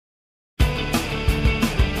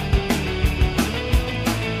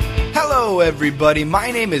Hello, everybody.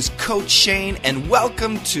 My name is Coach Shane, and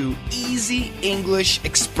welcome to Easy English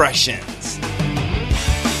Expressions.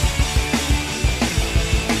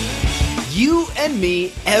 You and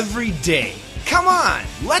me every day. Come on,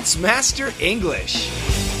 let's master English.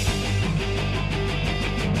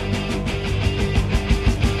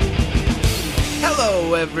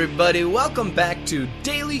 Hello, everybody. Welcome back to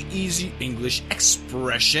Daily Easy English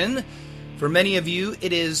Expression. For many of you,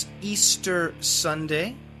 it is Easter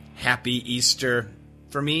Sunday. Happy Easter.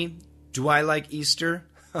 For me, do I like Easter?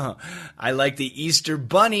 I like the Easter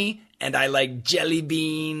bunny, and I like jelly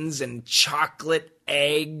beans and chocolate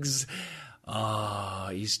eggs.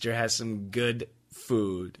 Oh, Easter has some good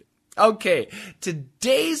food. Okay,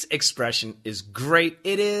 today's expression is great.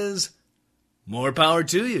 It is more power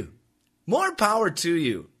to you. More power to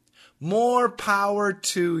you. More power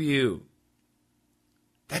to you.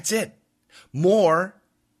 That's it. More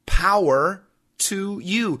power to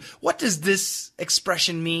you. What does this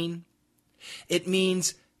expression mean? It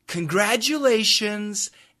means congratulations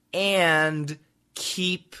and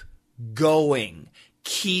keep going.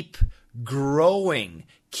 Keep growing.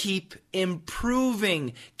 Keep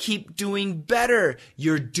improving. Keep doing better.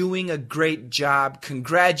 You're doing a great job.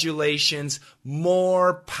 Congratulations.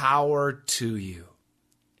 More power to you.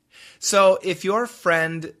 So if your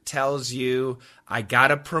friend tells you, I got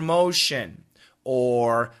a promotion,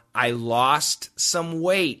 or I lost some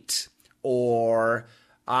weight, or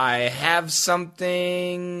I have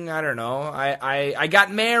something, I don't know, I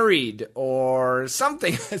got married, or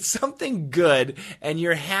something, something good, and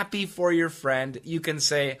you're happy for your friend, you can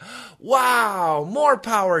say, wow, more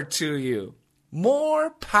power to you. More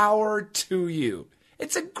power to you.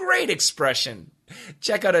 It's a great expression.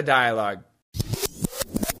 Check out a dialogue.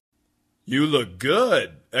 You look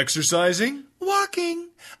good. Exercising? Walking.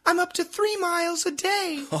 I'm up to 3 miles a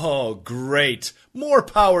day. Oh, great. More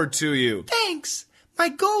power to you. Thanks. My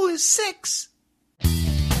goal is 6.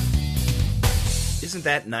 Isn't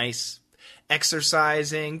that nice?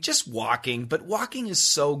 Exercising, just walking, but walking is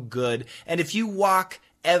so good. And if you walk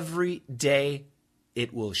every day,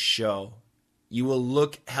 it will show. You will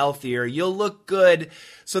look healthier. You'll look good.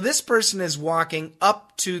 So this person is walking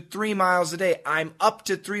up to 3 miles a day. I'm up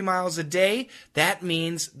to 3 miles a day. That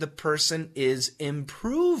means the person is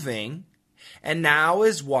improving and now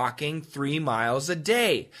is walking 3 miles a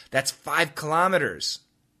day. That's 5 kilometers.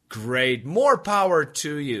 Great. More power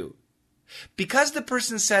to you. Because the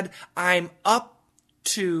person said, I'm up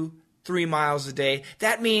to 3 miles a day,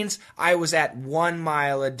 that means I was at 1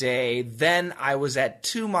 mile a day, then I was at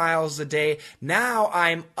 2 miles a day, now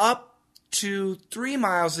I'm up to 3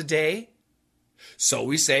 miles a day. So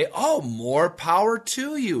we say, oh, more power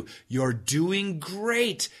to you. You're doing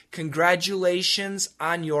great. Congratulations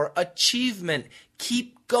on your achievement.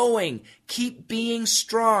 Keep going. Keep being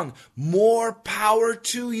strong. More power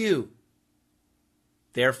to you.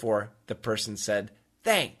 Therefore, the person said,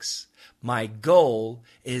 thanks. My goal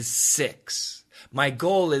is 6. My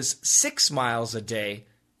goal is 6 miles a day,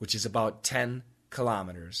 which is about 10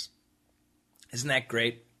 kilometers. Isn't that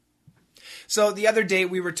great? So the other day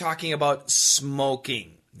we were talking about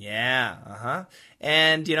smoking. Yeah,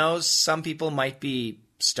 And, some people might be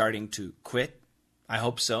starting to quit. I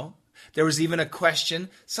hope so. There was even a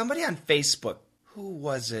question. Somebody on Facebook. Who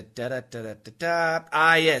was it?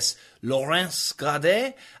 Ah, yes. Laurence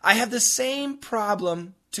Gradet. I have the same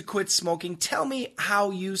problem to quit smoking. Tell me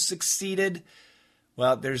how you succeeded.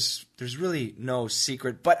 Well, there's really no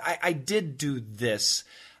secret, but I did do this.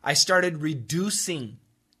 I started reducing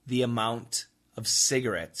the amount of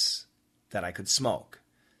cigarettes that I could smoke.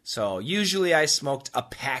 So usually I smoked a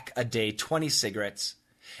pack a day, 20 cigarettes,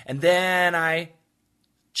 and then I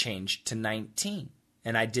changed to 19.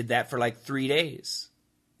 And I did that for like 3 days.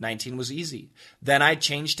 19 was easy. Then I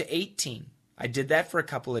changed to 18. I did that for a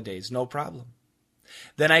couple of days, no problem.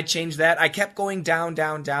 Then I changed that. I kept going down,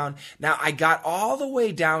 down, down. Now I got all the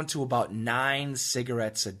way down to about 9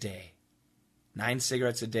 cigarettes a day. 9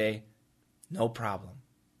 cigarettes a day, no problem.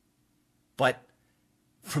 But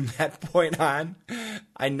from that point on,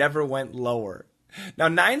 I never went lower. Now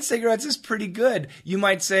 9 cigarettes is pretty good. You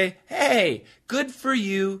might say, hey, good for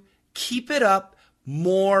you. Keep it up.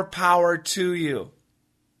 More power to you.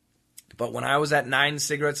 But when I was at 9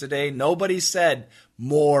 cigarettes a day, nobody said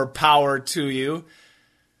more power to you.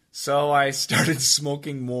 So I started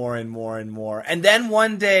smoking more and more and more. And then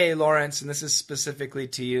one day, Lawrence, and this is specifically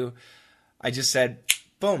to you, I just said,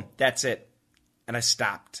 boom, that's it. And I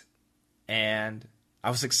stopped. And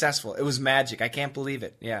I was successful. It was magic. I can't believe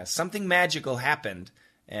it. Yeah, something magical happened.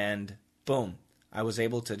 And boom, I was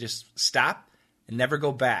able to just stop and never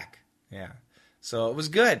go back. Yeah. So it was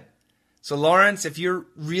good. So Lawrence, if you're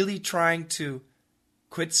really trying to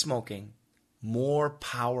quit smoking, more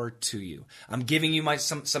power to you. I'm giving you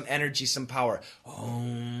some energy, some power. Oh,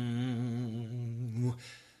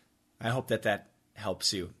 I hope that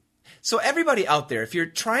helps you. So everybody out there, if you're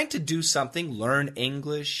trying to do something, learn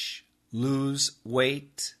English, lose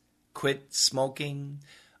weight, quit smoking,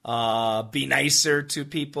 be nicer to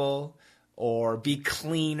people, or be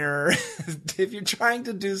cleaner. If you're trying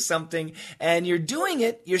to do something and you're doing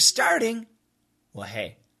it, you're starting, well,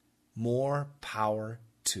 hey, more power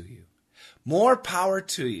to you. More power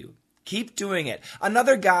to you. Keep doing it.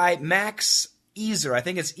 Another guy, Max Ezer, I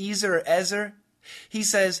think it's Ezer or Ezer, he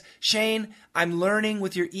says, Shane, I'm learning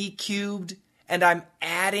with your E-cubed, and I'm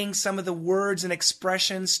adding some of the words and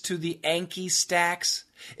expressions to the Anki stacks.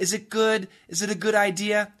 Is it good? Is it a good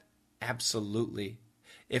idea? Absolutely.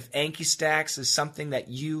 If Anki stacks is something that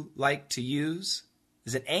you like to use,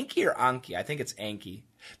 is it Anki or Anki? I think it's Anki.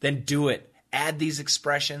 Then do it. Add these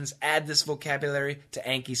expressions, add this vocabulary to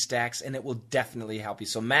Anki stacks, and it will definitely help you.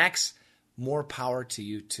 So Max, more power to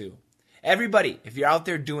you too. Everybody, if you're out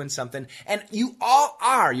there doing something, and you all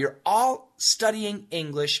are, you're all studying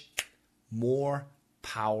English, more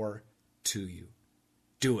power to you.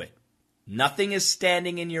 Do it. Nothing is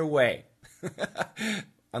standing in your way.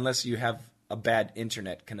 Unless you have a bad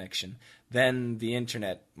internet connection. Then the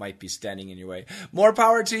internet might be standing in your way. More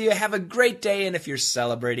power to you. Have a great day. And if you're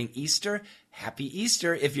celebrating Easter, happy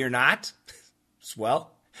Easter. If you're not,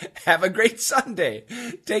 well, have a great Sunday.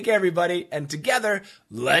 Take care, everybody. And together,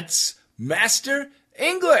 let's master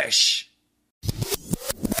English.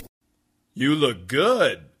 You look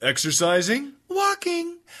good. Exercising?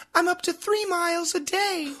 Walking. I'm up to 3 miles a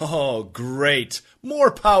day. Oh, great.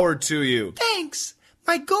 More power to you. Thanks.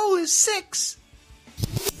 My goal is 6.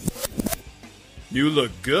 You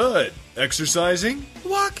look good. Exercising?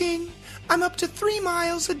 Walking. I'm up to 3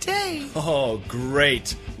 miles a day. Oh,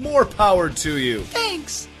 great. More power to you.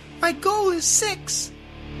 Thanks. My goal is 6.